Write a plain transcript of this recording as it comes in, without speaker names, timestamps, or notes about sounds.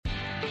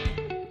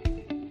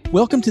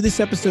Welcome to this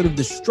episode of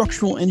the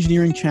Structural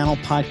Engineering Channel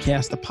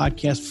podcast, a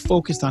podcast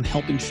focused on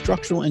helping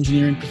structural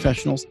engineering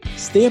professionals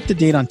stay up to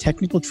date on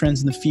technical trends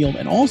in the field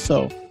and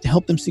also to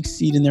help them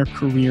succeed in their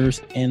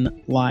careers and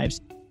lives.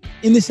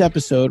 In this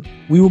episode,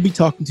 we will be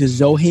talking to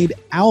Zohaib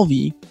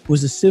Alvi, who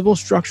is a civil,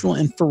 structural,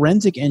 and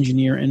forensic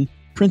engineer and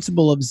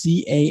principal of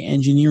ZA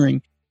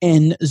Engineering.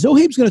 And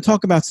Zohaib's going to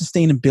talk about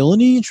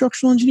sustainability in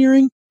structural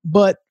engineering,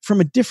 but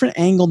from a different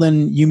angle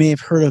than you may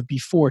have heard of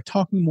before,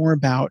 talking more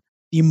about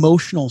the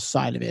emotional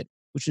side of it,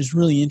 which is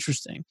really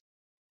interesting.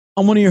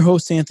 I'm one of your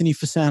hosts, Anthony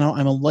Fasano.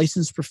 I'm a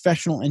licensed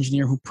professional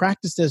engineer who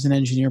practiced as an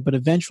engineer, but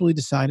eventually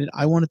decided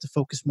I wanted to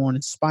focus more on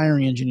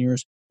inspiring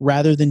engineers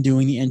rather than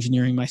doing the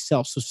engineering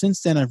myself. So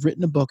since then, I've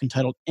written a book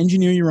entitled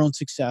Engineer Your Own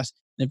Success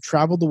and have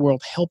traveled the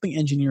world helping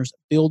engineers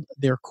build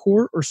their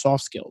core or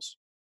soft skills.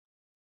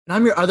 And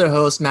I'm your other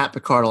host, Matt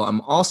Picardal. I'm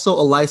also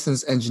a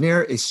licensed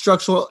engineer, a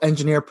structural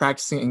engineer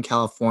practicing in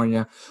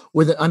California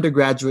with an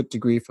undergraduate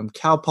degree from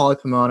Cal Poly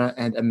Pomona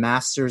and a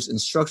master's in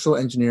structural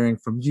engineering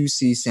from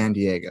UC San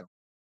Diego.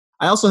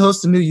 I also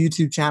host a new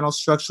YouTube channel,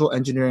 Structural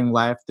Engineering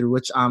Life, through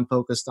which I'm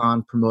focused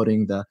on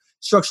promoting the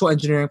structural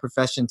engineering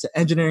profession to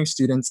engineering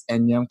students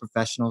and young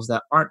professionals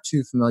that aren't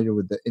too familiar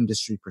with the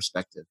industry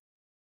perspective.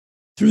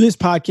 Through this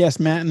podcast,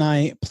 Matt and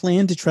I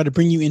plan to try to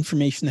bring you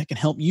information that can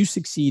help you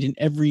succeed in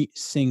every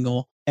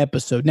single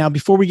episode. Now,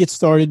 before we get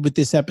started with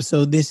this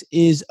episode, this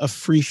is a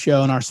free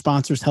show and our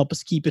sponsors help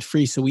us keep it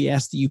free. So we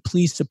ask that you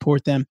please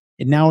support them.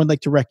 And now I'd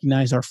like to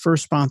recognize our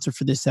first sponsor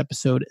for this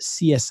episode,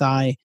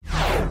 CSI.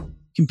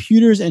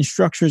 Computers and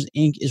Structures,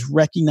 Inc. is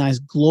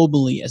recognized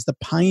globally as the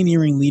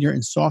pioneering leader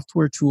in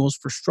software tools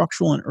for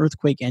structural and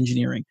earthquake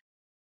engineering.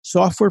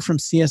 Software from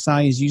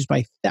CSI is used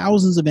by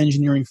thousands of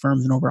engineering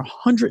firms in over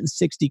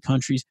 160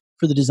 countries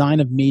for the design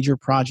of major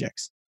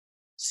projects.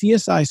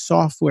 CSI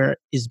software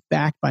is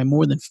backed by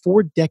more than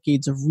 4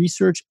 decades of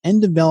research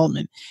and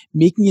development,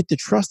 making it the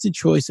trusted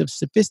choice of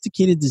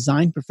sophisticated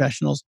design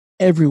professionals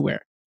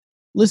everywhere.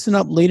 Listen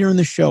up later in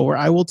the show where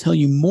I will tell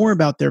you more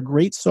about their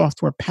great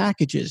software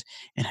packages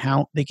and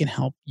how they can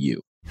help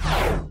you.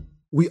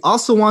 We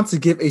also want to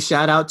give a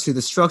shout out to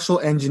the Structural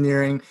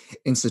Engineering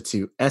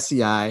Institute,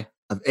 SEI,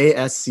 of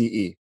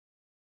ASCE.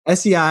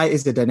 SEI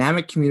is the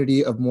dynamic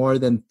community of more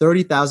than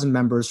 30,000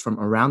 members from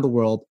around the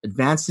world,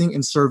 advancing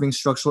and serving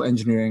structural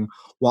engineering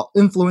while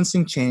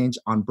influencing change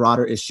on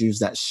broader issues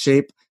that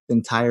shape the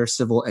entire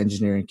civil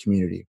engineering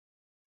community.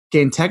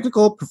 Gain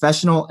technical,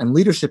 professional, and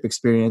leadership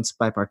experience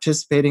by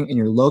participating in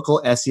your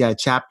local SEI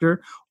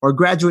chapter or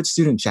graduate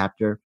student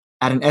chapter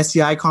at an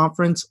SEI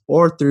conference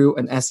or through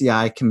an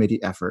SEI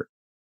committee effort.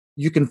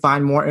 You can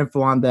find more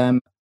info on them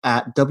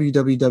at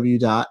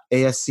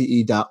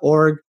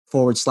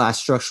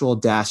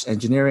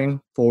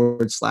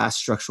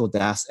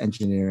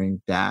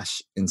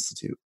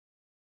www.asce.org/structural-engineering/structural-engineering-institute.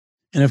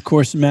 And of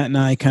course, Matt and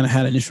I kind of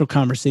had initial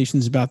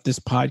conversations about this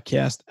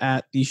podcast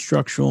at the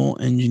Structural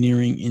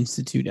Engineering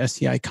Institute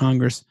SEI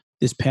Congress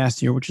this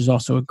past year, which is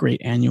also a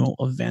great annual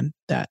event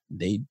that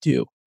they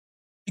do.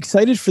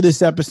 Excited for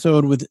this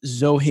episode with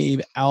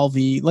Zohaib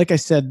Alvi. Like I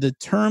said, the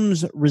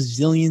terms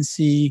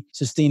resiliency,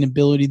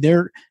 sustainability,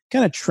 they're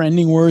kind of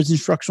trending words in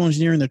structural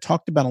engineering. They're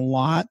talked about a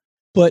lot.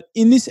 But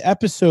in this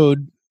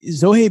episode,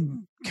 Zohaib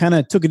kind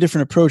of took a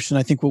different approach than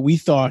I think what we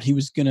thought he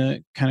was going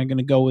to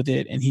go with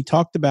it. And he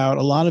talked about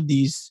a lot of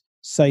these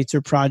sites or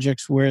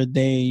projects where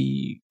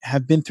they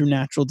have been through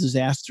natural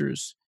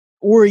disasters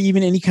or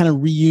even any kind of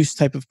reuse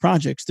type of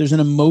projects. There's an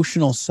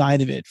emotional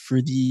side of it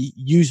for the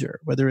user,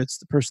 whether it's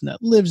the person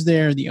that lives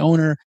there, the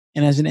owner.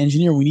 And as an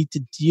engineer, we need to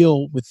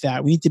deal with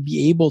that. We need to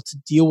be able to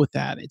deal with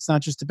that. It's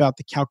not just about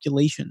the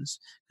calculations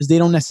because they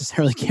don't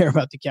necessarily care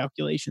about the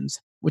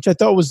calculations, which I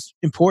thought was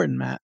important,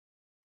 Matt.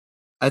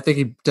 I think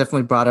he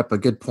definitely brought up a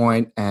good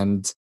point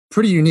and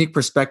pretty unique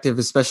perspective,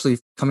 especially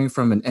coming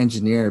from an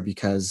engineer,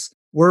 because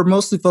we're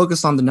mostly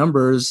focused on the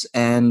numbers.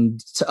 And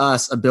to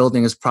us, a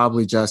building is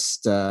probably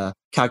just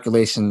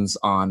calculations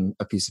on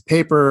a piece of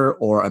paper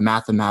or a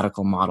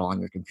mathematical model on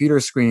your computer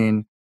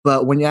screen.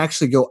 But when you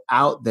actually go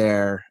out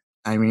there,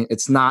 I mean,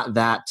 it's not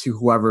that to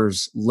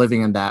whoever's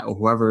living in that or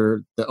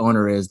whoever the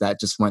owner is that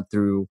just went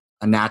through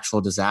a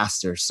natural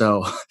disaster.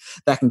 So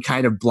that can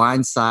kind of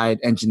blindside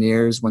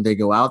engineers when they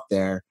go out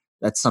there.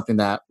 That's something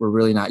that we're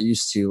really not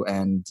used to.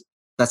 And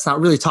that's not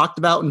really talked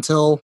about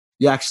until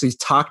you actually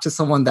talk to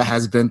someone that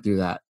has been through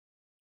that.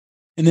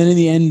 And then in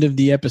the end of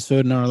the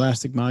episode in our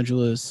Elastic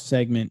Modulus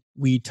segment,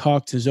 we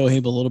talked to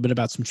Zohaib a little bit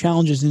about some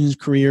challenges in his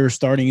career,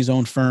 starting his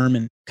own firm,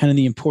 and kind of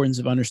the importance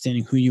of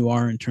understanding who you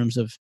are in terms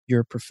of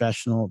your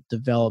professional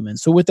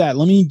development. So with that,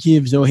 let me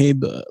give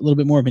Zohaib a little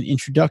bit more of an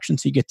introduction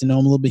so you get to know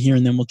him a little bit here,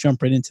 and then we'll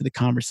jump right into the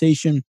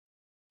conversation.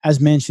 As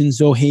mentioned,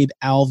 Zohaib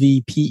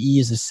Alvi, PE,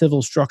 is a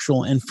civil,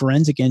 structural, and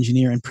forensic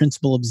engineer and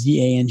principal of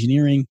ZA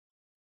Engineering.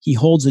 He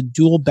holds a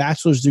dual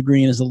bachelor's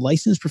degree and is a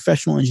licensed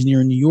professional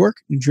engineer in New York,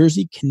 New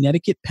Jersey,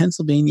 Connecticut,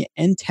 Pennsylvania,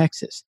 and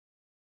Texas.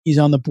 He's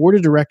on the board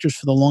of directors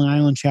for the Long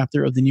Island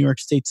chapter of the New York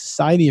State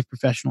Society of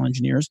Professional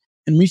Engineers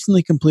and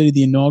recently completed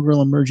the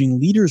inaugural Emerging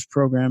Leaders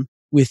Program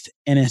with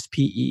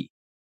NSPE.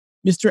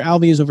 Mr.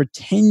 Alvey has over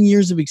 10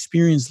 years of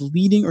experience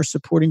leading or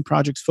supporting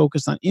projects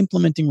focused on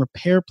implementing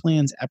repair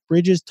plans at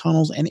bridges,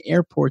 tunnels, and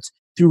airports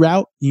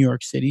throughout New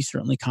York City,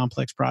 certainly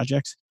complex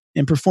projects,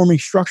 and performing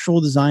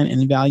structural design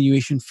and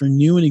evaluation for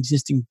new and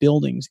existing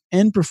buildings,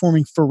 and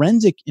performing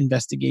forensic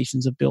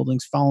investigations of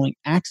buildings following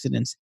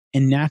accidents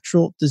and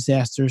natural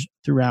disasters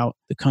throughout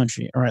the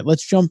country. All right,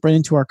 let's jump right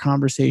into our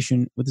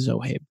conversation with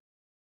Zohaib.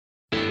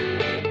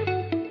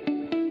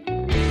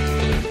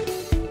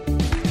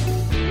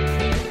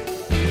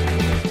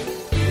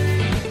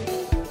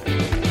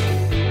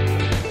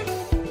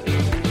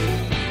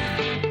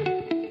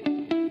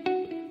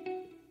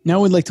 Now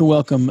we'd like to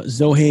welcome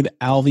Zohaib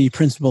Alvey,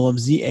 principal of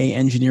ZA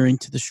Engineering,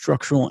 to the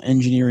Structural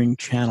Engineering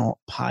Channel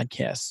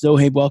podcast.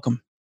 Zohaib,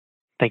 welcome.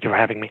 Thank you for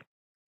having me.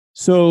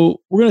 So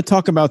we're going to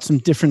talk about some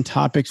different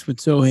topics with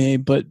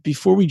Zohaib, but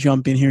before we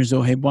jump in here,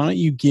 Zohaib, why don't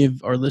you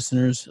give our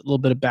listeners a little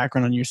bit of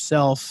background on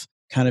yourself,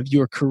 kind of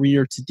your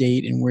career to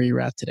date and where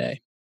you're at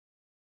today?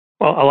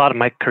 Well, a lot of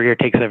my career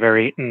takes a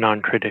very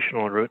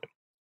non-traditional route.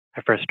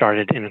 I first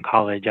started in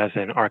college as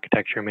an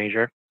architecture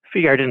major.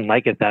 Figured I didn't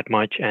like it that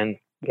much and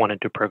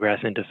wanted to progress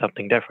into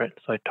something different.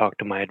 So I talked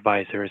to my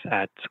advisors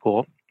at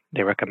school.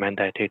 They recommend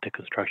that I take the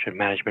construction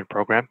management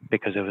program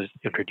because it was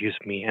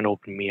introduced me and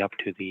opened me up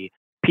to the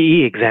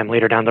PE exam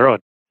later down the road.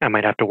 I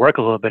might have to work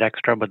a little bit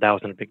extra, but that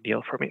wasn't a big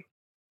deal for me.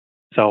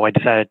 So I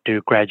decided to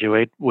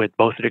graduate with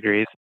both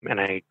degrees, and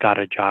I got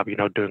a job,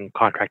 doing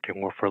contracting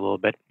work for a little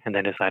bit, and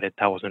then decided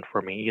that wasn't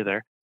for me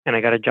either. And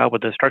I got a job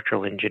with a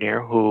structural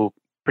engineer who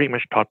pretty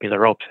much taught me the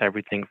ropes,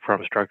 everything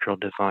from structural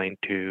design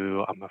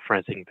to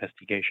forensic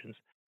investigations.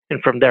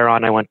 And from there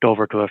on, I went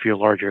over to a few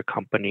larger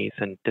companies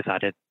and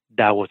decided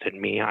that wasn't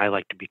me. I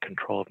like to be in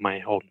control of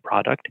my own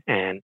product.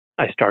 And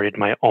I started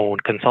my own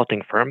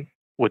consulting firm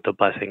with the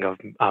blessing of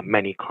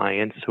many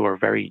clients who are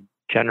very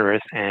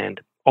generous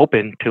and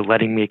open to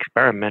letting me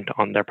experiment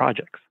on their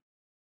projects.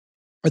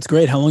 That's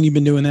great. How long have you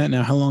been doing that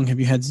now? How long have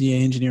you had ZA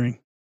Engineering?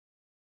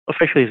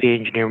 Officially, ZA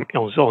Engineering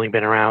has only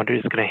been around.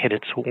 It's going to hit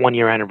its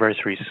 1-year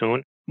anniversary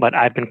soon. But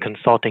I've been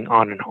consulting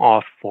on and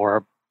off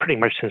for pretty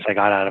much since I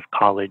got out of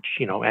college,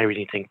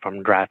 everything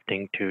from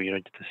drafting to,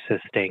 just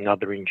assisting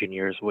other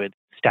engineers with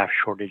staff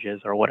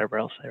shortages or whatever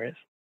else there is.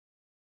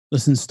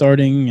 Listen,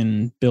 starting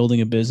and building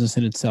a business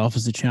in itself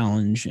is a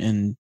challenge,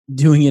 and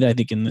doing it, I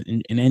think,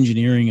 in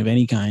engineering of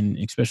any kind,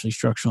 especially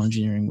structural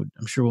engineering,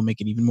 I'm sure will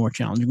make it even more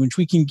challenging, which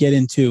we can get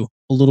into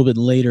a little bit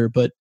later.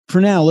 But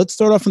for now, let's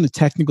start off on the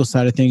technical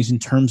side of things in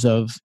terms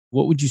of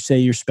what would you say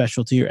your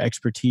specialty or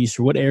expertise,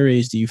 or what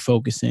areas do you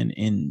focus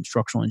in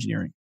structural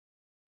engineering?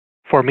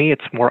 For me,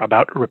 it's more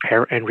about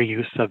repair and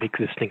reuse of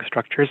existing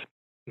structures.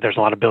 There's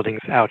a lot of buildings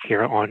out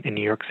here in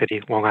New York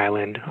City, Long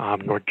Island,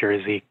 North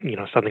Jersey,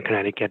 Southern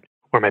Connecticut,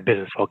 where my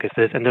business focus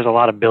is. And there's a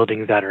lot of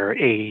buildings that are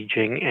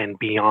aging and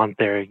beyond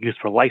their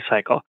useful life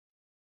cycle.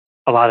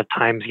 A lot of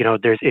times,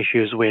 there's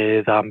issues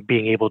with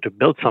being able to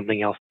build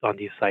something else on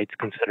these sites,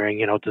 considering,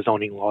 the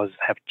zoning laws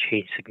have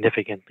changed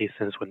significantly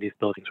since when these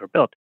buildings were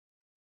built.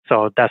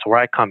 So that's where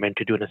I come in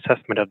to do an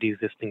assessment of the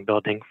existing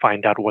building,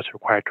 find out what's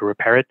required to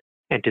repair it,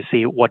 and to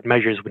see what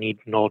measures we need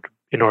in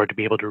order to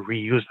be able to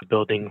reuse the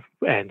building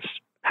and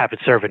have it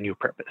serve a new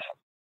purpose.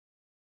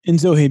 And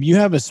Zohaib, you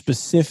have a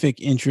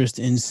specific interest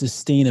in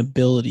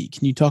sustainability.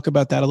 Can you talk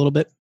about that a little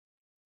bit?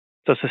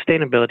 So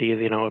sustainability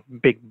is, a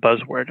big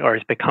buzzword, or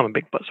it's become a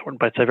big buzzword,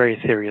 but it's a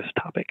very serious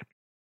topic.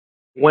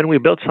 When we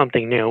build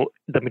something new,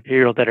 the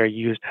materials that are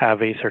used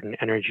have a certain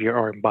energy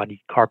or embodied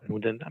carbon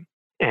within them.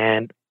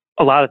 And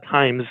a lot of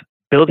times,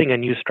 building a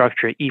new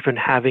structure, even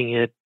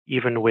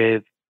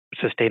with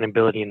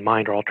sustainability in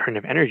mind or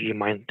alternative energy in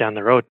mind down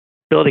the road,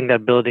 building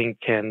that building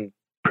can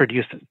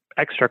produce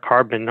extra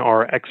carbon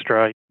or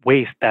extra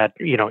waste that,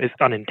 is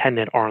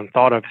unintended or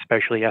unthought of,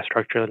 especially as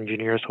structural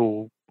engineers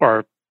who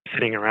are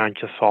sitting around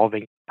just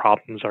solving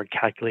problems or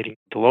calculating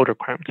the load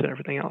requirements and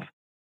everything else.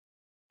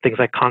 Things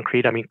like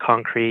concrete.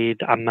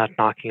 I'm not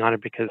knocking on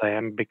it because I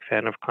am a big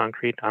fan of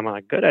concrete. I'm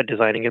not good at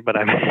designing it, but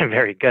I'm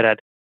very good at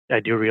I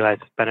do realize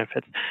its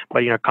benefits,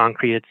 but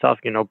concrete itself,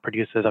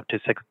 produces up to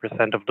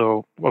 6%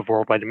 of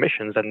worldwide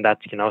emissions, and that's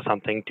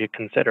something to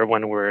consider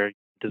when we're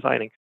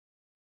designing.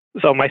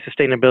 So my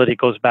sustainability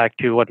goes back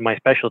to what my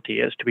specialty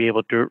is, to be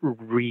able to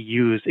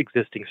reuse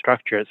existing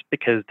structures,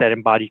 because that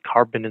embodied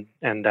carbon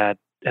and that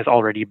has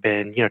already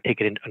been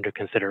taken under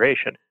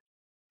consideration.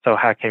 So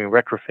how can we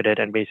retrofit it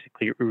and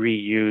basically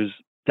reuse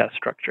that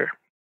structure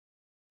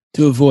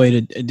to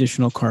avoid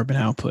additional carbon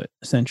output?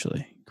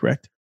 Essentially,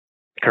 correct?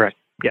 Correct.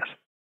 Yes.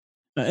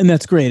 And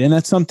that's great. And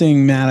that's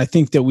something, Matt, I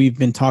think that we've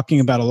been talking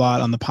about a lot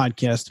on the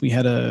podcast. We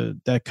had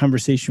that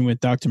conversation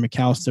with Dr.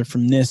 McAllister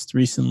from NIST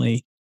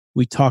recently.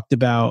 We talked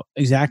about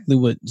exactly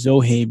what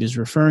Zohaib is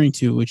referring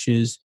to, which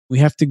is we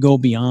have to go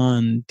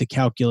beyond the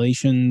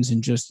calculations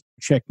and just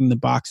checking the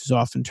boxes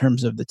off in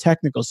terms of the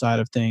technical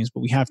side of things, but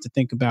we have to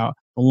think about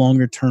the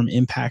longer term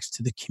impacts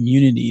to the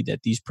community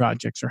that these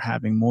projects are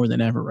having more than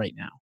ever right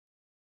now.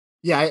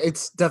 Yeah,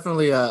 it's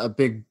definitely a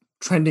big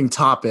trending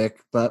topic,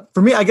 but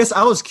for me, I guess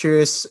I was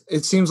curious.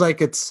 It seems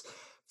like it's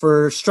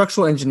for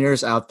structural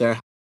engineers out there.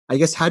 I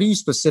guess, how do you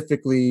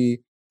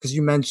specifically, because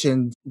you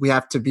mentioned we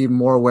have to be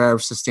more aware of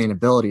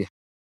sustainability.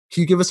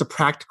 Can you give us a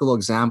practical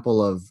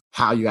example of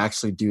how you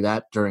actually do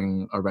that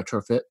during a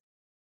retrofit?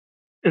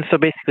 And so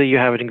basically, you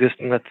have an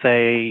existing, let's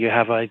say you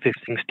have an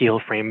existing steel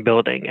frame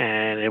building,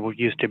 and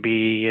used to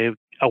be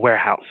a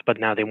warehouse, but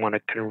now they want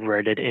to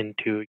convert it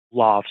into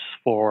lofts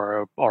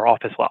for or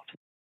office lofts.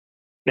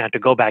 Now, to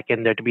go back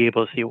in there to be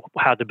able to see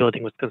how the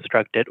building was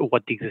constructed,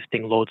 what the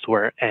existing loads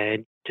were,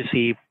 and to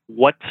see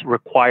what's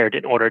required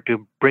in order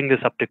to bring this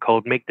up to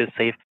code, make this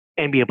safe,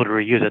 and be able to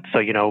reuse it.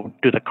 So,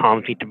 do the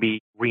columns need to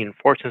be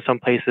reinforced in some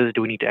places?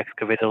 Do we need to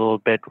excavate a little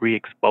bit,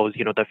 re-expose,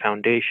 the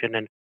foundation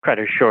and try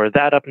to shore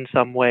that up in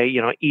some way?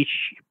 Each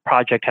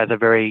project has a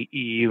very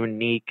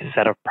unique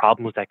set of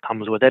problems that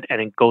comes with it,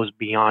 and it goes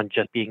beyond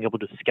just being able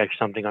to sketch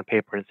something on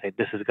paper and say,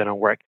 this is going to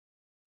work.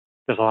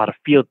 There's a lot of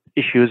field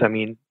issues. I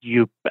mean,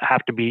 you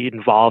have to be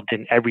involved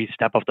in every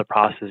step of the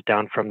process,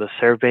 down from the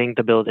surveying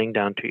the building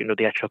down to,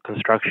 the actual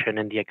construction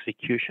and the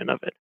execution of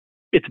it.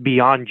 It's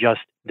beyond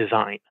just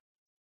design.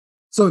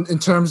 So in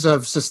terms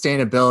of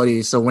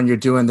sustainability, so when you're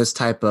doing this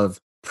type of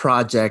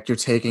project, you're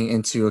taking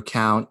into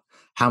account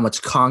how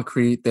much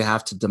concrete they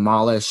have to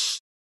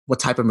demolish, what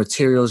type of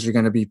materials you're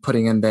going to be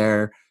putting in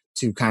there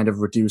to kind of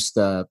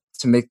to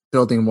make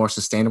building more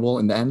sustainable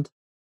in the end?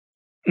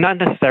 Not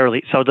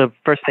necessarily. So the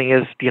first thing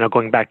is,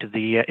 going back to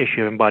the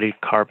issue of embodied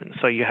carbon.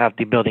 So you have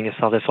the building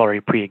itself that's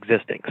already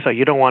pre-existing. So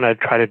you don't want to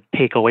try to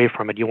take away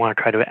from it. You want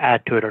to try to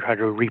add to it or try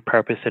to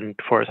repurpose it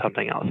for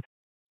something else.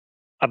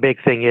 A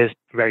big thing is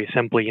very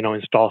simply,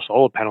 install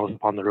solar panels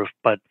on the roof,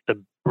 but the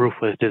roof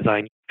was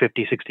designed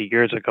 50, 60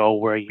 years ago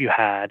where you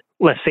had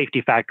less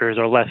safety factors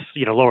or less,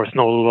 lower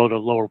snow load or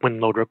lower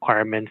wind load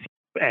requirements.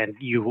 And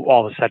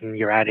all of a sudden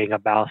you're adding a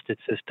ballasted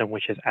system,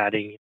 which is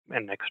adding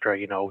an extra,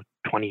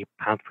 20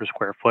 pounds per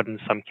square foot in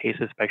some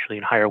cases, especially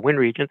in higher wind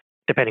regions,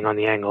 depending on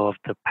the angle of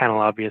the panel,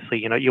 obviously.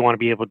 You want to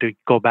be able to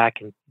go back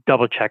and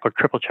double check or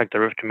triple check the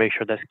roof to make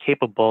sure that's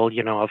capable,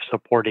 of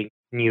supporting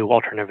new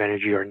alternative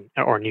energy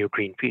or new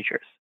green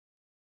features.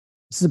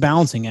 This is a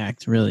balancing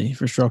act, really,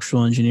 for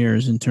structural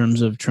engineers in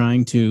terms of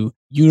trying to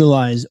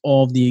utilize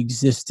all of the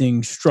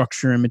existing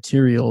structure and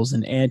materials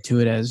and add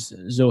to it, as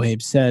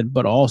Zohaib said,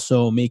 but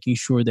also making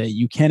sure that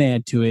you can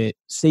add to it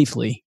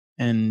safely.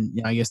 And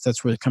I guess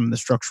that's where the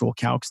structural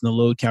calcs and the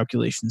load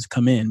calculations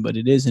come in, but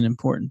it is an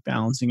important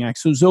balancing act.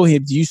 So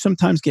Zohaib, do you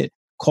sometimes get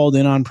called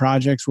in on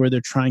projects where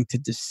they're trying to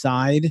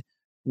decide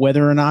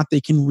whether or not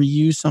they can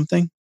reuse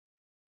something?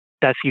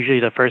 That's usually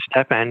the first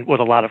step. And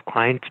with a lot of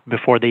clients,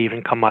 before they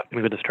even come up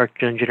with the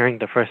structural engineering,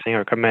 the first thing I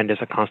recommend is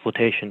a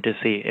consultation to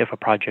see if a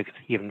project is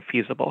even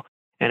feasible.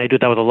 And I do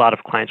that with a lot of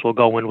clients. We'll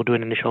go in, we'll do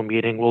an initial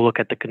meeting, we'll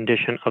look at the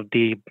condition of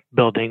the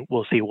building,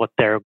 we'll see what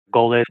their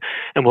goal is,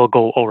 and we'll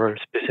go over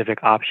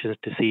specific options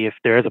to see if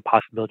there is a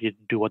possibility to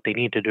do what they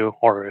need to do,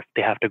 or if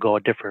they have to go a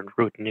different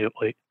route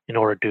in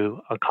order to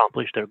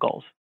accomplish their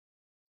goals.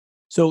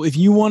 So if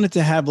you wanted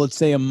to have, let's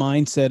say, a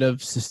mindset of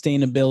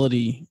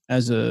sustainability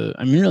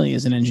really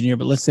as an engineer,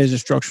 but let's say as a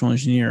structural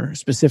engineer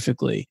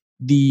specifically,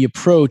 the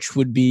approach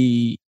would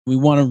be we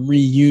want to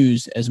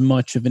reuse as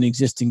much of an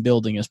existing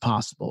building as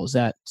possible. Does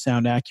that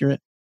sound accurate?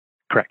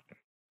 Correct.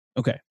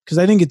 Okay. Because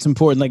I think it's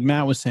important, like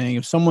Matt was saying,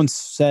 if someone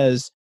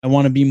says, I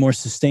want to be more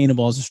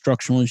sustainable as a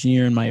structural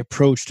engineer in my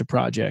approach to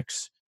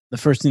projects, the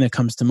first thing that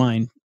comes to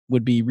mind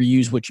would be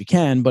reuse what you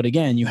can. But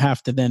again, you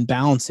have to then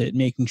balance it,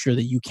 making sure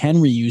that you can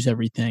reuse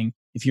everything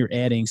if you're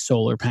adding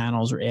solar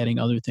panels or adding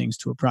other things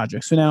to a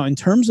project. So now in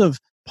terms of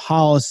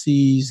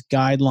policies,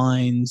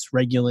 guidelines,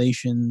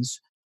 regulations,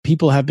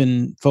 people have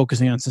been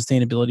focusing on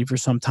sustainability for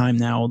some time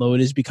now, although it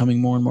is becoming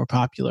more and more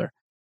popular.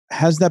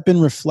 Has that been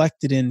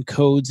reflected in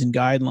codes and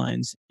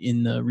guidelines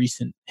in the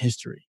recent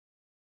history?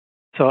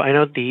 So I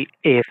know the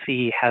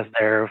ASC has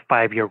their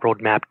 5-year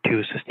roadmap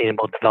to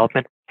sustainable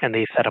development, and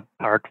they set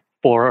apart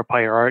 4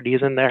 priorities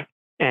in there.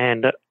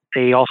 And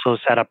they also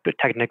set up a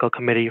technical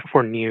committee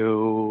for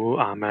new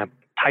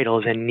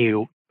titles and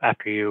new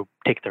after you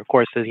take their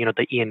courses,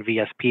 the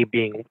ENVSP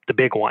being the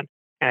big one.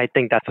 And I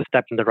think that's a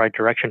step in the right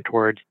direction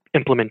towards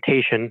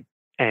implementation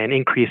and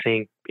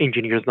increasing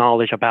engineers'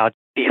 knowledge about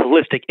the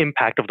holistic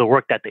impact of the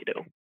work that they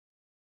do.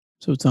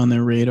 So it's on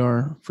their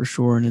radar for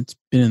sure, and it's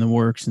been in the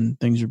works and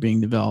things are being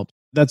developed.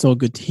 That's all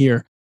good to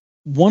hear.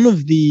 One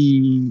of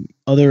the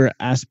other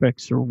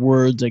aspects or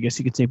words, I guess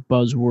you could say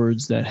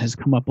buzzwords, that has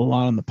come up a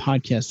lot on the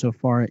podcast so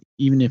far,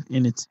 even if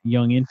in its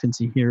young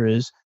infancy here,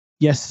 is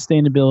yes,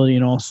 sustainability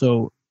and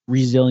also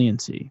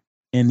resiliency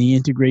and the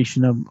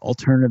integration of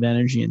alternative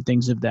energy and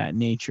things of that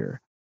nature.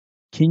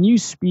 Can you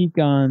speak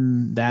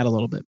on that a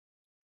little bit?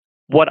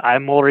 What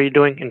I'm already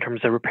doing in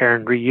terms of repair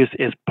and reuse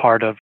is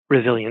part of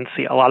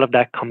resiliency. A lot of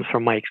that comes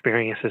from my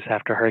experiences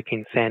after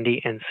Hurricane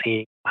Sandy and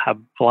seeing how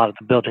a lot of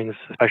the buildings,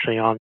 especially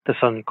on the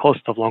southern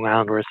coast of Long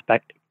Island,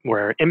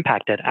 were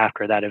impacted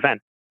after that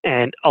event.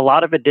 And a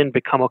lot of it didn't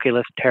become, okay,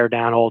 let's tear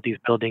down all these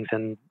buildings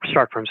and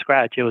start from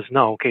scratch. It was,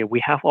 no, okay,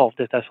 we have all of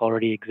this that's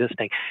already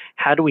existing.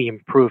 How do we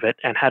improve it?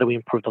 And how do we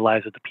improve the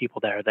lives of the people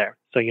that are there?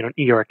 So, New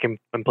York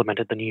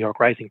implemented the New York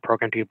Rising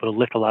program to be able to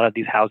lift a lot of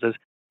these houses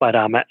But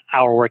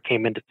our work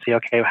came in to see,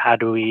 okay, how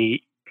do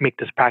we make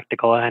this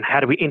practical and how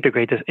do we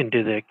integrate this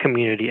into the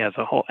community as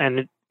a whole?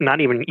 And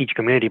not even each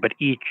community, but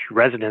each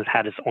residence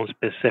had its own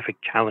specific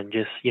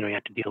challenges, you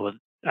have to deal with.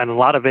 And a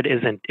lot of it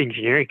isn't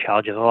engineering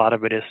challenges. A lot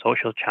of it is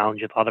social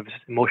challenges. A lot of it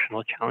is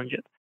emotional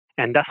challenges.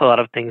 And that's a lot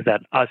of things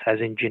that us as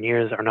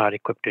engineers are not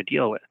equipped to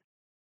deal with.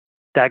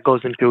 That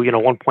goes into,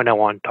 one point I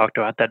want to talk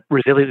about, that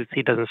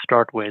resiliency doesn't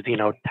start with,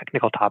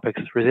 technical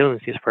topics.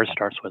 Resiliency first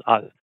starts with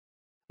us.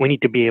 We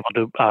need to be able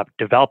to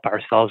develop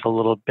ourselves a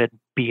little bit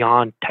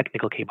beyond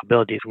technical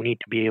capabilities. We need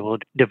to be able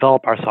to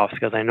develop our soft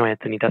skills. I know,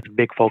 Anthony, that's a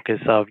big focus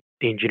of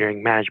the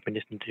Engineering Management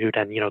Institute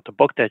and, the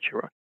book that you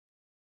wrote.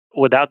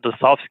 Without the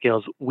soft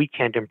skills, we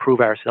can't improve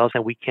ourselves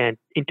and we can't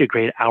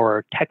integrate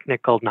our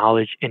technical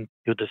knowledge into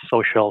the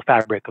social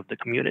fabric of the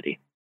community.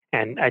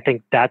 And I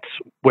think that's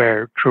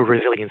where true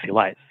resiliency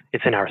lies.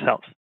 It's in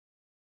ourselves.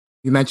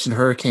 You mentioned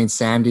Hurricane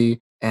Sandy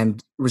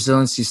and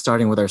resiliency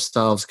starting with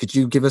ourselves. Could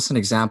you give us an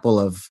example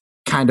of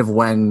kind of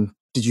when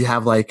did you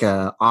have like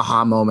a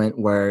aha moment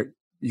where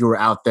you were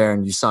out there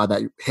and you saw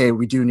that, hey,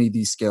 we do need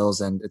these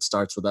skills and it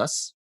starts with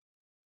us?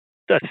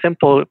 A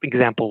simple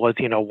example was,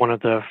 one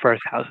of the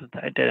first houses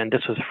that I did, and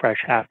this was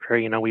fresh after,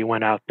 we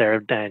went out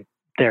there, then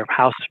their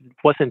house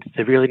wasn't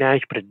severely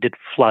damaged, but it did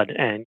flood,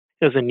 and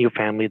it was a new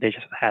family. They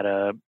just had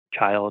a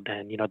child,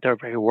 and, they're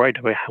very worried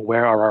about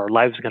where are our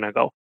lives going to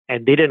go.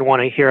 And they didn't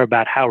want to hear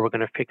about how we're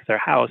going to fix their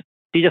house.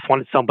 They just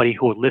wanted somebody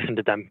who would listen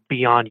to them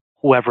beyond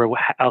whoever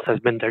else has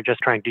been there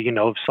just trying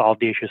to, solve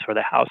the issues for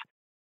the house.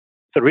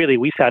 So really,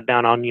 we sat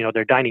down on,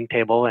 their dining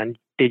table, and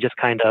they just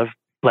kind of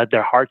led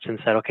their hearts and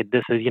said, okay,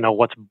 this is,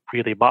 what's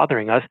really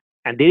bothering us.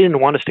 And they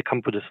didn't want us to come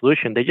up with a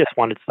solution. They just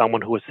wanted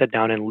someone who would sit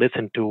down and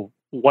listen to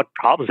what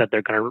problems that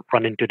they're going to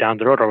run into down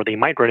the road or they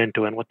might run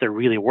into and what they're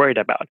really worried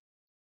about.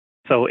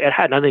 So it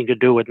had nothing to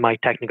do with my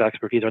technical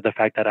expertise or the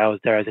fact that I was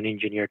there as an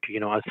engineer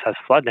to, assess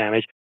flood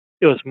damage.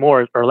 It was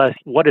more or less,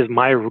 what is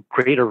my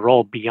greater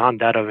role beyond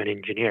that of an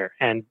engineer?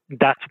 And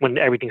that's when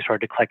everything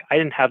started to click. I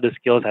didn't have the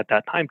skills at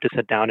that time to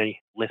sit down and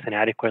listen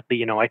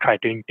adequately. I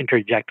tried to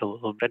interject a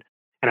little bit.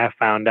 And I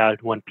found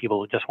out when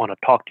people just want to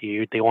talk to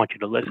you, they want you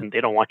to listen. They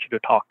don't want you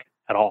to talk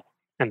at all.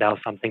 And that was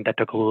something that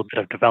took a little bit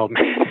of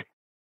development.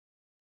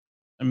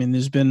 I mean,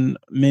 there's been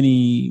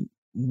many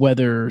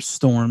weather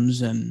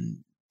storms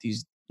and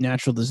these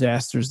natural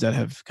disasters that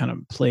have kind of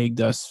plagued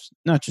us,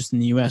 not just in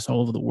the U.S.,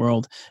 all over the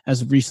world.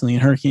 As of recently,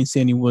 and Hurricane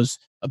Sandy was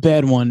a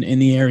bad one in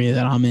the area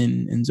that I'm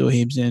in and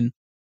Zohaib's in.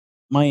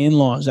 My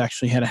in-laws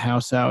actually had a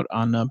house out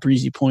on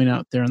Breezy Point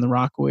out there in the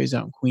Rockaways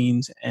out in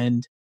Queens.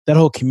 And that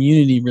whole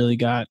community really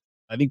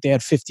I think they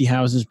had 50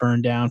 houses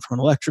burned down from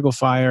an electrical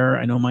fire.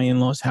 I know my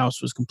in-laws'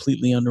 house was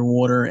completely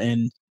underwater.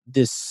 And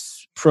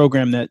this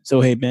program that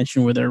Zohaib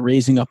mentioned where they're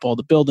raising up all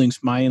the buildings,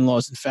 my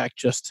in-laws, in fact,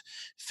 just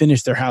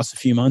finished their house a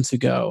few months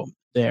ago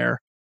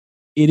there.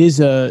 It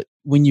is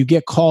when you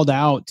get called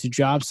out to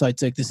job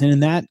sites like this, and in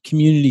that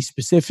community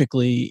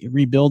specifically,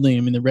 rebuilding,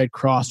 I mean, the Red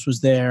Cross was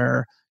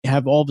there. You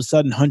have all of a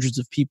sudden hundreds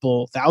of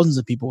people, thousands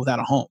of people without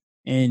a home.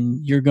 And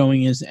you're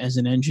going as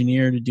an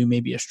engineer to do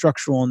maybe a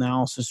structural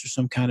analysis or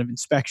some kind of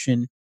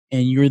inspection.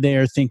 And you're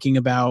there thinking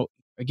about,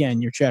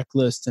 again, your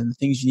checklist and the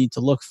things you need to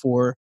look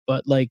for.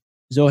 But like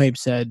Zohaib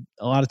said,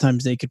 a lot of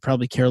times they could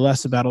probably care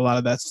less about a lot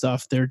of that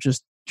stuff. They're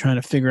just trying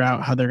to figure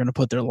out how they're going to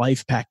put their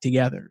life back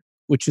together,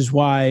 which is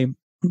why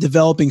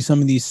developing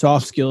some of these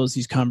soft skills,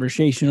 these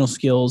conversational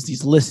skills,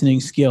 these listening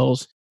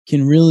skills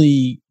can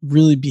really,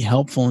 really be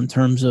helpful in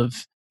terms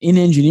of in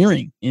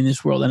engineering in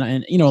this world.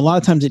 And a lot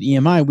of times at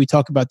EMI, we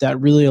talk about that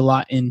really a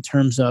lot in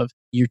terms of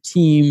your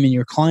team and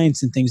your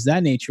clients and things of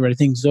that nature. But I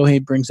think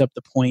Zohaib brings up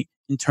the point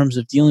in terms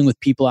of dealing with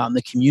people out in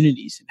the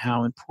communities and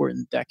how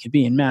important that could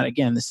be. And Matt,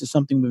 again, this is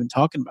something we've been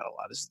talking about a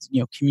lot is,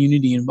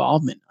 community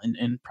involvement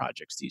in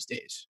projects these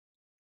days.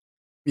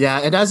 Yeah.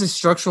 And as a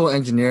structural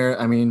engineer,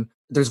 I mean,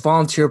 there's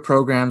volunteer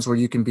programs where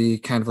you can be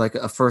kind of like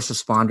a first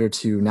responder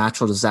to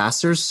natural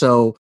disasters.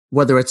 So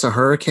whether it's a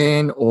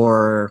hurricane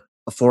or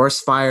a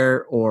forest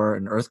fire or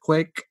an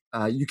earthquake,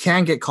 you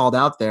can get called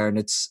out there. And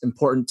it's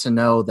important to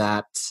know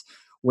that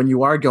when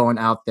you are going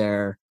out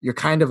there, you're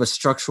kind of a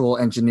structural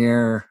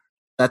engineer.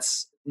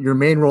 That's your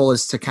main role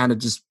is to kind of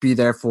just be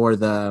there for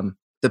the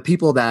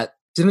people that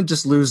didn't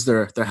just lose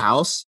their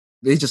house.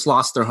 They just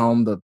lost their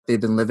home that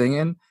they've been living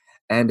in.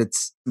 And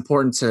it's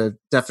important to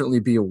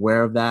definitely be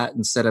aware of that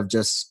instead of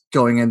just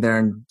going in there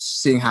and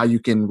seeing how you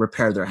can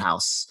repair their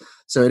house.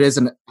 So it is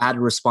an added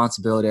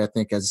responsibility, I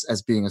think,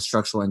 as being a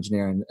structural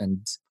engineer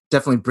and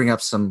definitely bring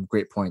up some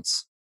great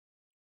points.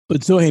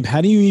 But Zohaib,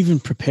 how do you even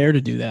prepare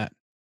to do that?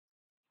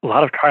 A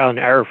lot of trial and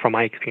error from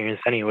my experience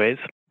anyways.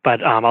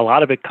 But a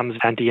lot of it comes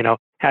down to,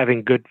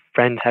 having good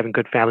friends, having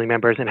good family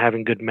members, and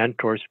having good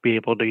mentors to be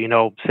able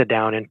to, sit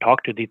down and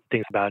talk to these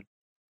things about.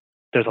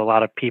 There's a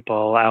lot of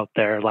people out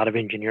there, a lot of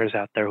engineers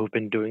out there who've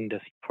been doing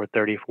this for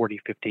 30, 40,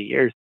 50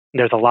 years.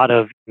 There's a lot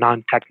of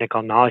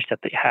non-technical knowledge that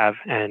they have.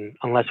 And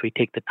unless we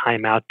take the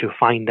time out to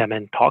find them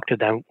and talk to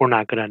them, we're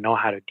not going to know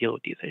how to deal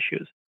with these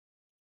issues.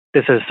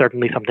 This is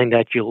certainly something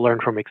that you learn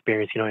from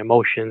experience,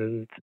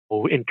 emotions,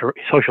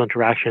 social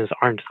interactions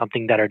aren't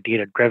something that are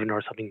data driven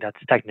or something that's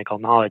technical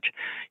knowledge.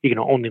 You can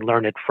only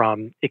learn it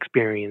from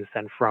experience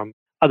and from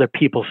other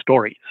people's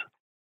stories.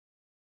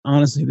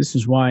 Honestly, this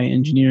is why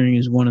engineering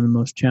is one of the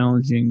most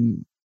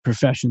challenging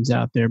professions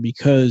out there,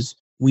 because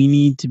we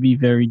need to be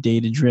very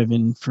data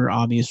driven for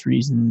obvious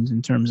reasons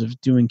in terms of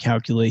doing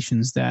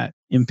calculations that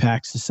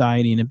impact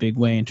society in a big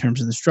way in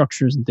terms of the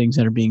structures and things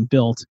that are being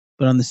built.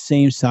 But on the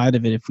same side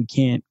of it, if we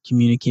can't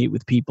communicate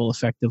with people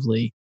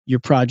effectively, your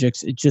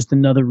projects, it's just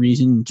another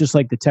reason, just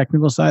like the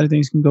technical side of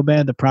things can go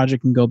bad, the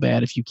project can go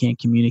bad if you can't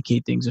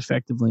communicate things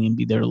effectively and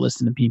be there to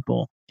listen to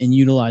people and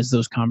utilize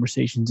those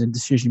conversations and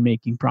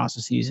decision-making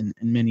processes and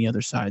many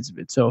other sides of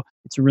it. So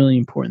it's a really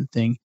important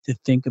thing to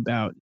think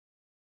about.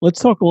 Let's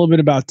talk a little bit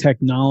about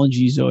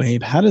technology,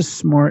 Zohaib. How does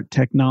smart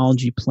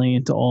technology play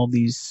into all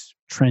these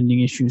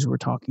trending issues we're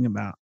talking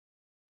about?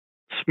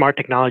 Smart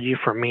technology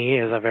for me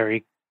is a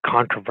very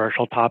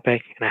controversial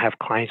topic, and I have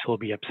clients who will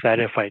be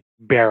upset if I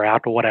bear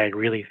out what I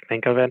really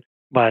think of it.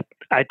 But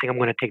I think I'm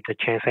going to take the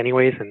chance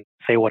anyways and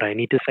say what I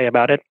need to say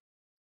about it.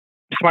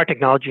 Smart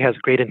technology has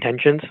great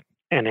intentions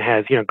and it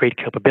has, great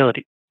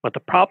capability. But the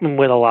problem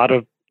with a lot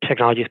of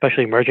technology,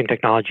 especially emerging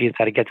technology, is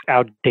that it gets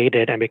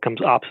outdated and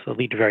becomes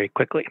obsolete very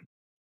quickly.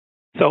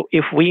 So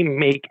if we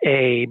make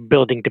a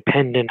building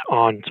dependent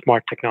on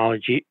smart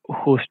technology,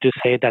 who's to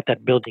say that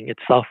that building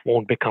itself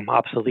won't become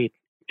obsolete?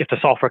 If the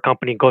software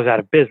company goes out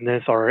of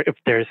business, or if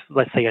there's,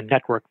 let's say, a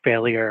network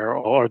failure,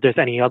 or there's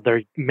any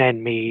other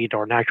man-made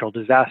or natural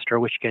disaster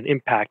which can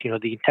impact,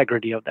 the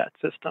integrity of that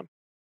system.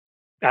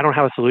 I don't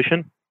have a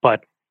solution,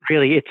 but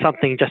really it's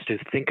something just to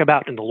think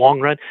about in the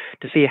long run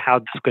to see how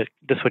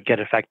this would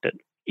get affected.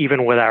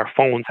 Even with our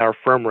phones, our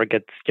firmware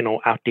gets,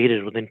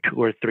 outdated within 2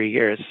 or 3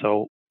 years.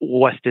 So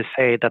what's to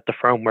say that the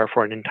firmware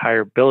for an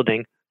entire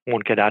building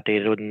won't get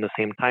outdated within the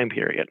same time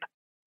period?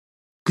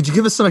 Could you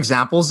give us some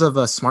examples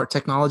of smart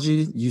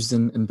technology used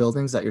in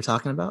buildings that you're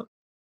talking about?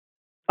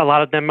 A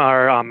lot of them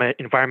are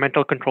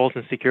environmental controls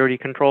and security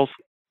controls,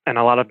 and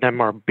a lot of them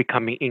are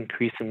becoming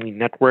increasingly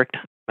networked.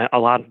 A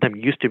lot of them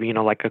used to be,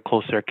 like a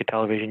closed circuit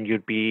television,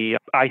 you'd be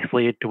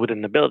isolated to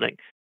within the building.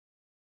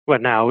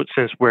 But now,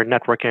 since we're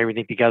networking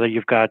everything together,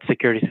 you've got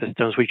security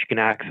systems which you can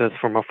access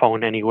from a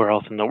phone anywhere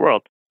else in the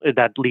world.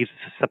 That leaves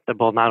us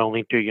susceptible not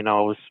only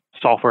to,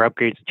 software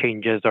upgrades,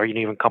 changes, or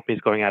even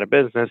companies going out of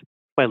business,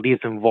 but it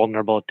leaves them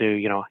vulnerable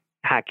to,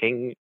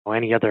 hacking or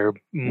any other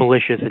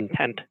malicious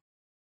intent.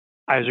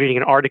 I was reading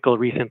an article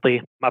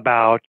recently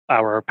about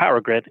our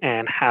power grid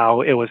and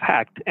how it was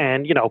hacked.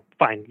 And,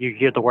 fine, you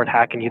hear the word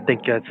hack and you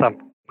think it's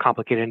some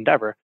complicated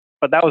endeavor.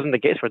 But that wasn't the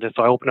case for this.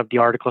 So I opened up the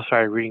article,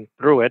 started reading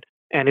through it,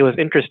 and it was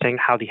interesting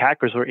how the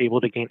hackers were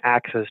able to gain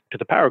access to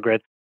the power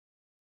grid.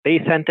 They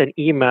sent an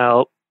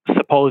email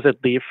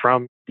supposedly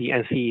from the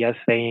NCES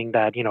saying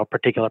that, a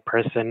particular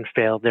person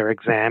failed their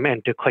exam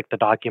and to click the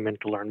document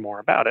to learn more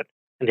about it.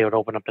 And they would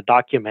open up the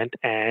document,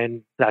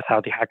 and that's how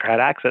the hacker had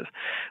access.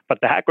 But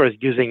the hacker is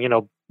using,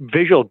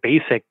 Visual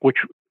Basic, which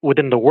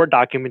within the Word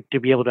document, to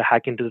be able to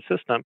hack into the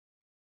system.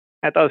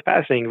 I thought it was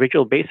fascinating.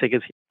 Visual Basic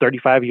is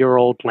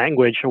 35-year-old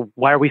language.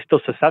 Why are we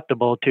still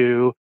susceptible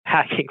to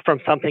hacking from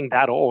something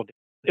that old?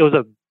 It was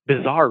a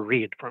bizarre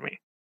read for me.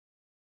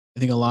 I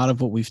think a lot of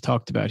what we've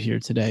talked about here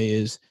today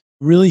is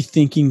really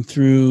thinking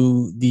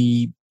through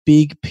the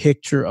big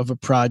picture of a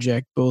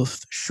project,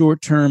 both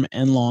short term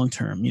and long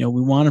term. We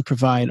want to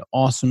provide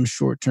awesome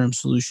short term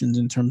solutions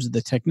in terms of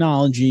the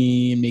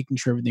technology and making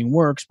sure everything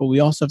works, but we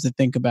also have to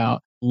think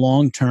about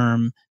long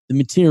term, the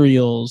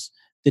materials,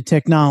 the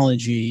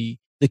technology,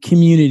 the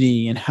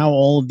community, and how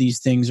all of these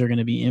things are going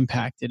to be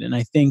impacted. And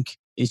I think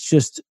it's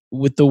just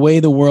with the way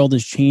the world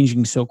is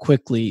changing so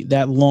quickly,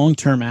 that long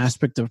term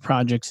aspect of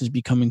projects is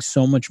becoming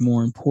so much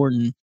more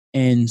important.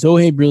 And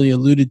Zohaib really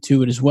alluded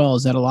to it as well,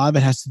 is that a lot of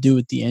it has to do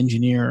with the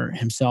engineer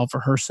himself or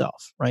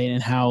herself, right?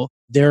 And how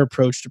their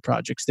approach to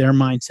projects, their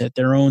mindset,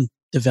 their own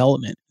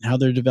development, and how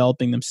they're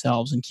developing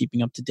themselves and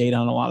keeping up to date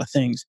on a lot of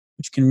things,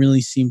 which can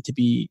really seem to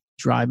be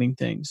driving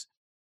things.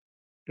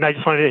 And I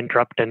just wanted to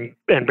interrupt and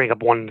bring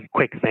up one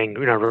quick thing,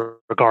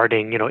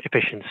 regarding,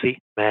 efficiency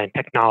and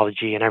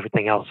technology and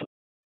everything else.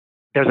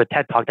 There's a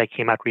TED Talk that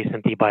came out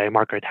recently by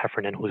Margaret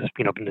Heffernan, who's,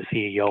 been the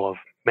CEO of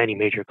many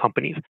major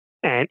companies.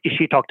 And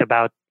she talked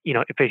about,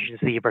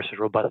 efficiency versus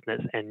robustness.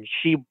 And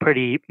she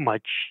pretty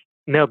much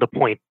nailed the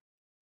point.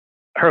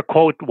 Her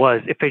quote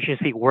was,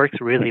 efficiency works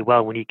really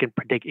well when you can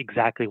predict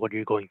exactly what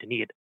you're going to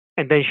need.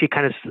 And then she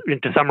kind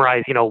of, to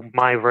summarize,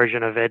 my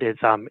version of it is,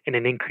 in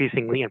an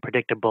increasingly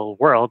unpredictable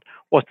world,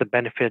 what's the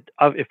benefit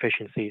of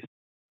efficiencies?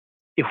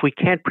 If we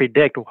can't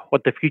predict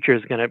what the future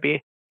is going to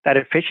be, that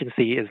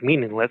efficiency is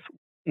meaningless.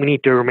 We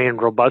need to remain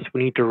robust.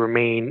 We need to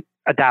remain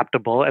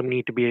adaptable, and we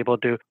need to be able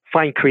to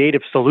find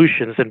creative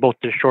solutions in both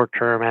the short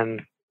term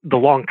and the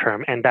long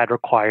term. And that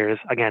requires,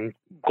 again,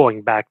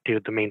 going back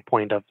to the main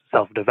point of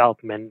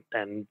self-development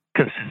and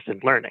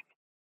consistent learning.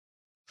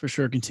 For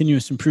sure,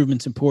 continuous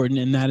improvement's important,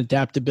 and that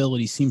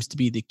adaptability seems to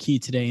be the key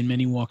today in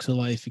many walks of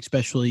life,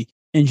 especially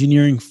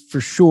engineering for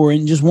sure.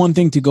 And just one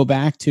thing to go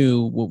back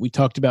to what we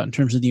talked about in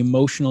terms of the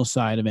emotional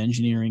side of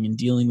engineering and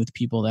dealing with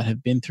people that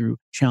have been through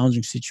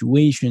challenging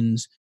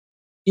situations.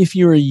 If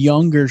you're a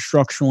younger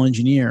structural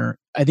engineer,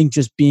 I think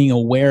just being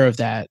aware of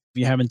that, if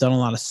you haven't done a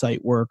lot of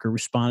site work or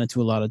responded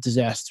to a lot of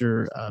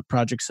disaster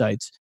project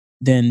sites,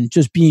 then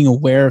just being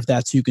aware of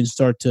that so you can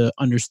start to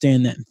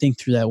understand that and think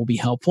through that will be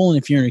helpful.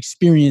 And if you're an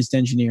experienced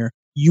engineer,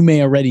 you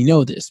may already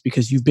know this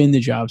because you've been to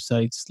job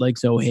sites like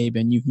Zohaib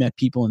and you've met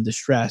people in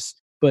distress.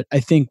 But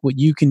I think what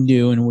you can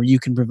do and where you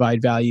can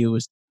provide value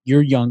is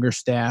your younger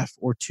staff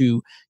or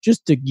to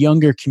just the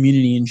younger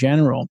community in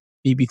general,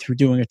 maybe through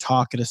doing a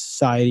talk at a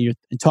society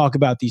and talk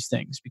about these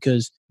things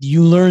because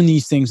you learn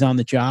these things on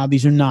the job.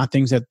 These are not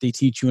things that they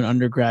teach you in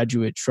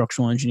undergraduate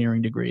structural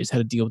engineering degrees, how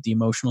to deal with the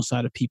emotional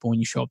side of people when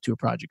you show up to a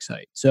project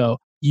site. So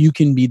you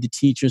can be the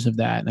teachers of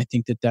that. And I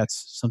think that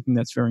that's something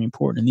that's very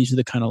important. And these are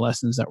the kind of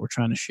lessons that we're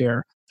trying to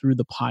share through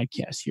the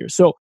podcast here.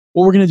 So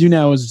what we're going to do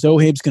now is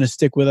Zohaib's going to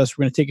stick with us.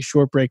 We're going to take a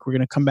short break. We're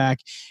going to come back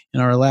in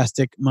our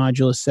Elastic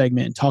Modulus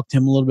segment and talk to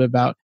him a little bit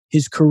about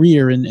his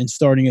career and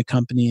starting a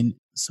company and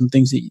some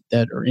things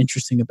that are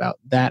interesting about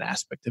that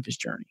aspect of his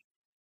journey.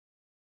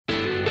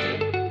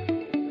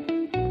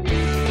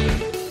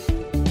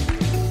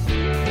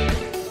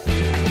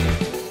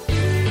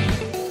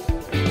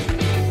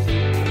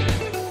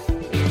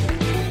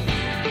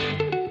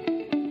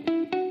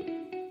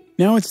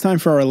 Now it's time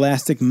for our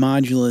Elastic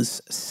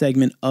Modulus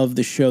segment of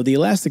the show. The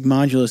Elastic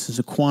Modulus is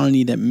a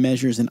quantity that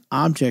measures an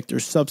object or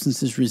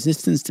substance's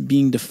resistance to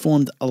being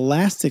deformed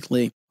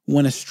elastically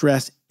when a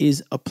stress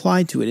is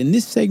applied to it. In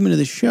this segment of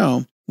the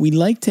show, we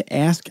like to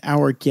ask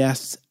our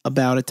guests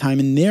about a time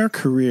in their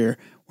career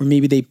where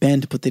maybe they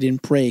bent but they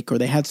didn't break, or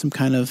they had some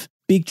kind of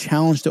big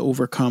challenge to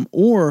overcome,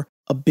 or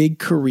a big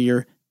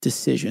career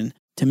decision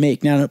to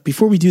make. Now,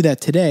 before we do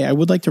that today, I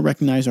would like to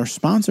recognize our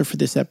sponsor for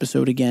this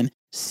episode again,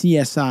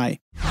 CSI.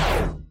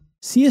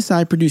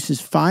 CSI produces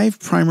 5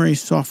 primary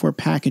software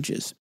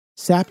packages: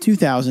 SAP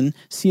 2000,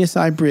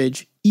 CSI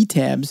Bridge,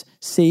 ETABS,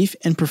 SAFE,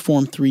 and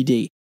Perform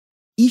 3D.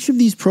 Each of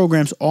these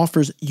programs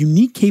offers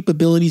unique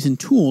capabilities and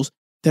tools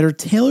that are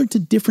tailored to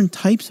different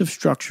types of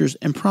structures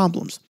and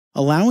problems,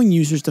 allowing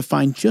users to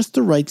find just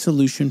the right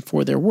solution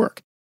for their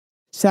work.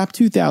 SAP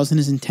 2000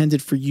 is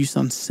intended for use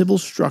on civil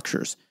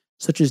structures,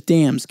 such as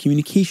dams,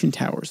 communication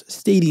towers,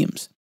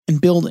 stadiums,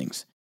 and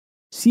buildings.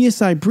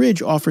 CSI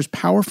Bridge offers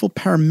powerful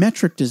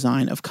parametric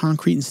design of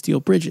concrete and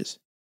steel bridges.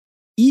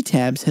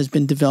 ETABS has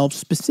been developed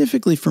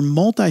specifically for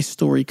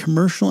multi-story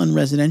commercial and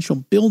residential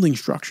building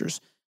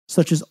structures,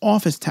 such as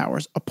office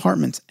towers,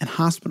 apartments, and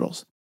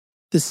hospitals.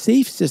 The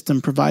SAFE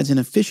system provides an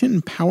efficient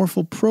and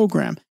powerful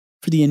program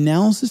for the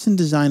analysis and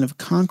design of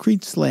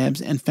concrete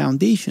slabs and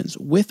foundations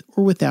with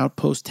or without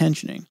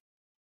post-tensioning.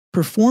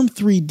 Perform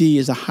 3D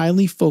is a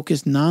highly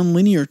focused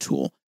nonlinear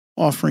tool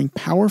offering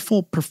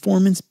powerful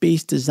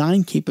performance-based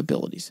design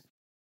capabilities.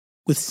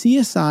 With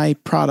CSI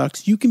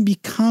products, you can be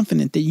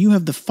confident that you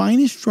have the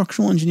finest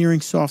structural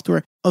engineering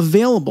software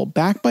available,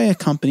 backed by a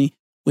company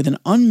with an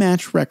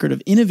unmatched record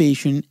of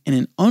innovation and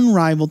an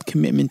unrivaled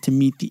commitment to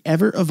meet the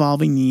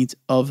ever-evolving needs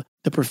of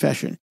the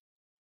profession.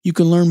 You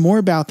can learn more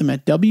about them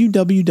at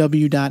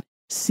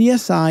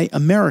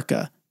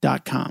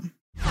www.csiamerica.com.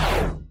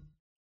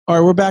 All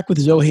right, we're back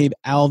with Zohaib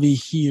Alvi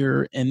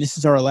here, and this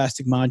is our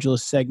Elastic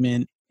Modulus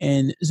segment.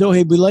 And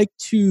Zohaib, we like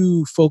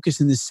to focus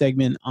in this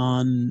segment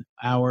on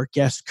our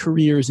guest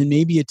careers and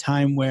maybe a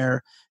time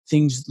where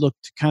things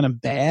looked kind of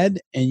bad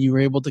and you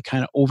were able to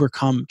kind of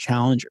overcome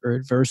challenge or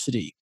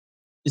adversity.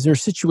 Is there a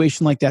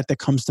situation like that that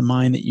comes to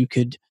mind that you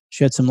could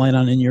shed some light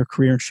on in your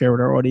career and share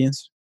with our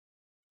audience?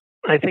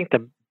 I think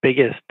the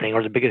biggest thing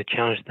or the biggest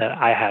challenge that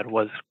I had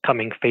was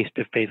coming face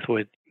to face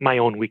with my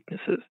own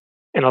weaknesses.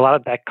 And a lot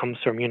of that comes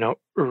from,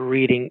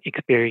 reading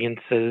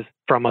experiences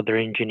from other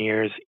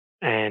engineers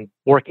and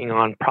working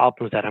on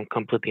problems that I'm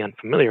completely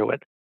unfamiliar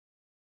with.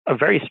 A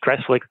very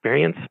stressful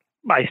experience.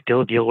 I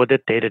still deal with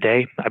it day to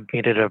day. I've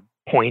made it a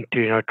point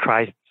to,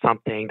 try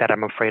something that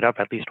I'm afraid of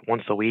at least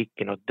once a week,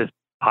 this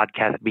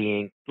podcast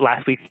being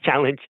last week's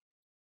challenge.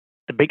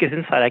 The biggest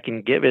insight I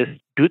can give is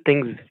do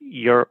things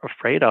you're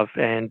afraid of.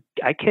 And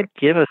I can't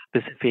give a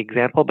specific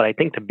example, but I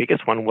think the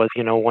biggest one was,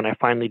 when I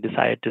finally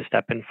decided to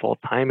step in full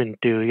time and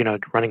do,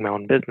 running my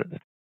own business.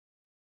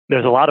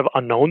 There's a lot of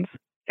unknowns.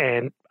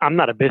 And I'm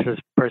not a business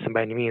person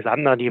by any means.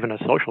 I'm not even a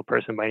social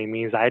person by any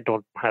means. I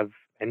don't have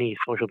any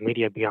social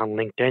media beyond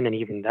LinkedIn. And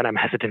even then, I'm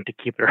hesitant to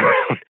keep it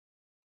around.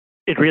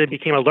 It really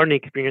became a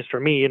learning experience for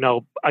me,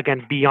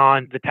 again,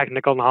 beyond the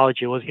technical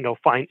knowledge. It was,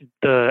 find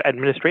the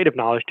administrative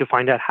knowledge to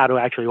find out how to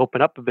actually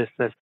open up a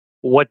business.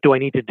 What do I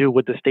need to do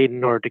with the state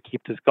in order to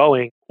keep this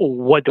going?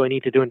 What do I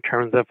need to do in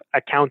terms of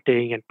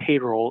accounting and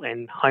payroll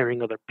and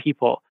hiring other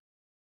people?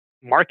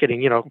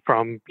 Marketing,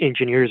 from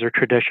engineers are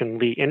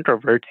traditionally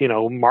introverts,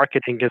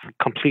 marketing is a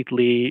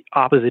completely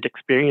opposite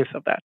experience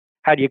of that.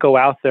 How do you go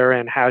out there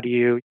and how do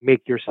you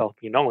make yourself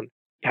be known?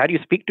 How do you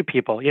speak to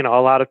people? A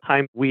lot of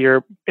time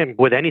and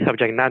with any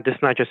subject, not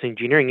just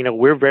engineering,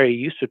 we're very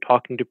used to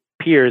talking to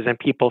peers and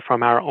people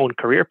from our own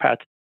career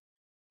paths.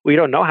 We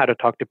don't know how to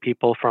talk to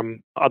people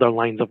from other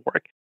lines of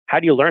work. How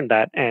do you learn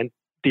that? And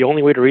the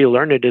only way to really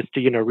learn it is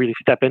to, really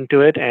step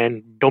into it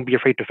and don't be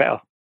afraid to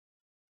fail.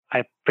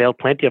 I've failed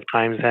plenty of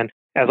times. And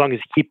as long as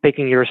you keep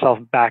picking yourself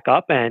back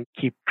up and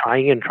keep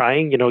trying and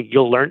trying,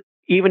 you'll learn.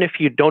 Even if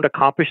you don't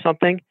accomplish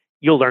something,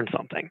 you'll learn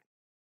something.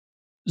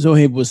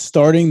 Zohaib, was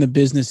starting the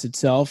business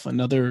itself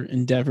another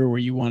endeavor where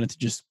you wanted to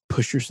just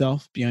push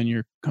yourself beyond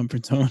your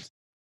comfort zone?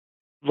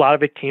 A lot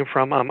of it came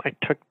from, I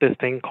took this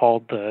thing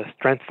called the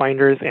Strength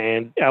Finders,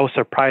 and I was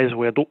surprised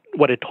with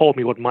what it told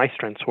me what my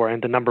strengths were.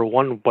 And the number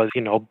one was,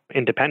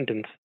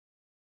 independence.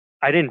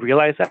 I didn't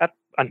realize that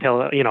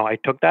until, I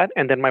took that.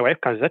 And then my wife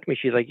comes up to me.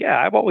 She's like, yeah,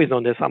 I've always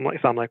known this. I'm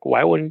like,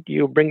 why wouldn't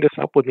you bring this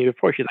up with me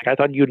before? She's like, I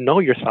thought you'd know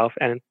yourself.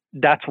 And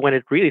that's when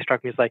it really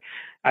struck me. It's like,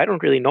 I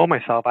don't really know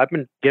myself. I've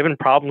been given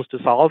problems to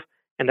solve,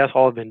 and that's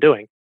all I've been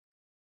doing.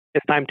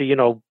 It's time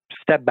to,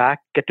 step back,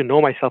 get to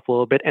know myself a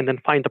little bit, and then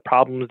find the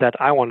problems that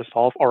I want to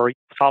solve or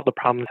solve the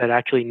problems that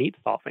actually need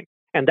solving.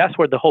 And that's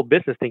where the whole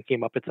business thing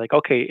came up. It's like,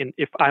 okay, and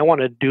if I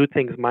want to do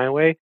things my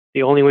way,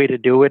 the only way to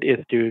do it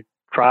is to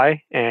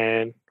try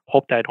and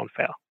hope that I don't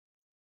fail.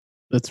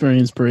 That's very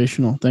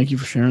inspirational. Thank you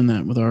for sharing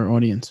that with our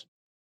audience.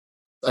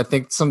 I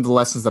think some of the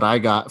lessons that I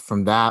got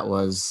from that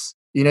was,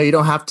 you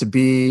don't have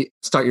to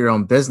start your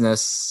own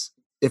business.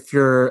 If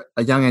you're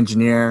a young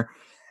engineer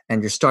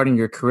and you're starting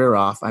your career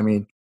off,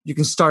 you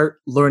can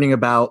start learning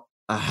about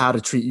how to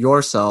treat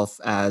yourself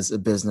as a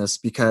business,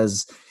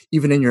 because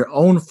even in your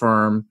own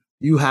firm,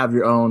 you have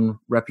your own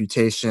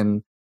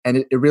reputation. And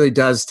it really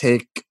does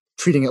take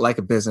treating it like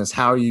a business.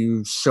 How are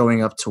you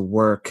showing up to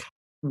work?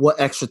 What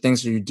extra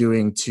things are you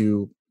doing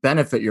to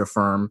benefit your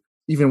firm?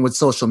 Even with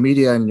social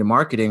media and your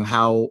marketing,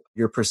 how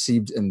you're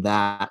perceived in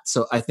that.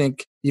 So I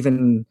think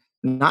even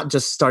not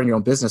just starting your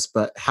own business,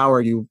 but how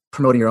are you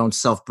promoting your own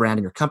self-brand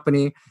in your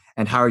company?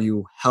 And how are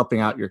you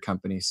helping out your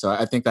company? So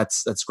I think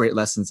that's great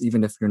lessons,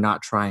 even if you're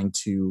not trying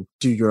to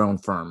do your own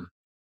firm.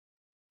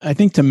 I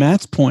think to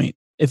Matt's point,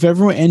 if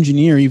every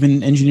engineer, even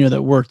an engineer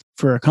that worked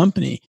for a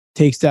company,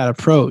 takes that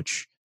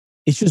approach,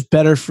 it's just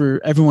better for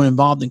everyone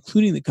involved,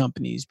 including the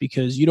companies,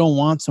 because you don't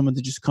want someone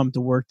to just come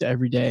to work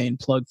every day and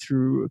plug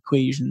through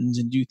equations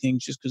and do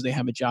things just because they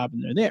have a job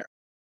and they're there.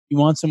 You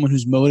want someone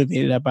who's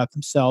motivated about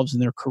themselves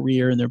and their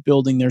career, and they're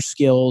building their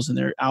skills, and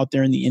they're out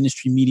there in the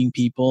industry meeting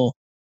people.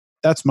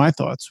 That's my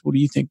thoughts. What do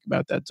you think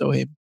about that,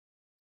 Zohaib?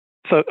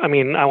 So, I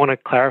want to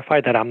clarify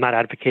that I'm not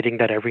advocating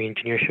that every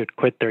engineer should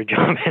quit their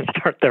job and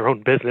start their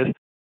own business.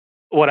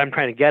 What I'm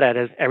trying to get at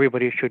is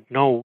everybody should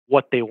know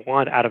what they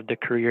want out of their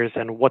careers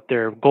and what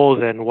their goals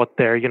and what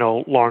their,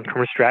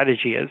 long-term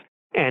strategy is,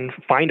 and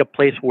find a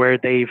place where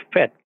they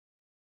fit.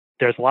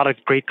 There's a lot of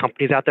great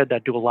companies out there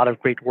that do a lot of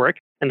great work,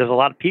 and there's a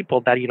lot of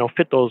people that,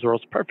 fit those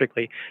roles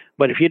perfectly.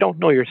 But if you don't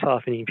know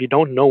yourself and if you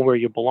don't know where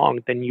you belong,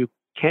 then you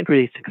can't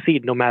really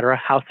succeed no matter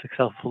how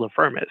successful the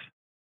firm is.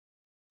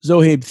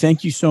 Zohaib,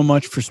 thank you so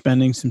much for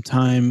spending some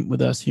time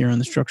with us here on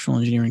the Structural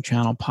Engineering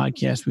Channel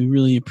podcast. We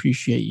really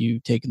appreciate you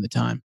taking the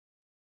time.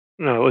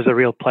 No, it was a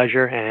real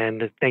pleasure.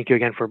 And thank you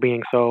again for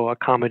being so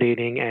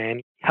accommodating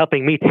and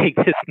helping me take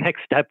this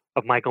next step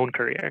of my own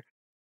career.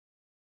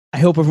 I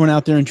hope everyone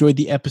out there enjoyed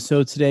the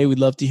episode today. We'd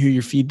love to hear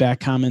your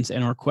feedback, comments,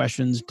 and or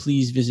questions.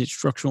 Please visit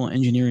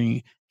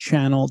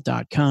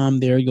structuralengineeringchannel.com.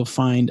 There you'll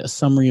find a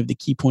summary of the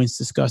key points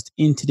discussed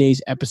in today's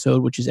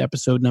episode, which is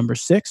episode number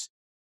 6.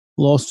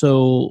 We'll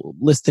also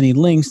list any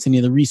links to any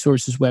of the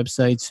resources,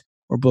 websites,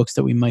 or books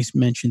that we might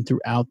mention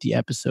throughout the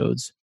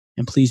episodes.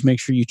 And please make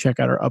sure you check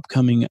out our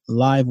upcoming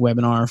live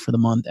webinar for the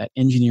month at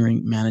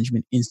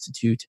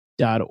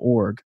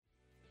engineeringmanagementinstitute.org.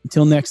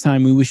 Until next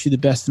time, we wish you the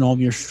best in all of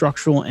your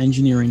structural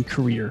engineering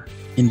career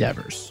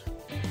endeavors.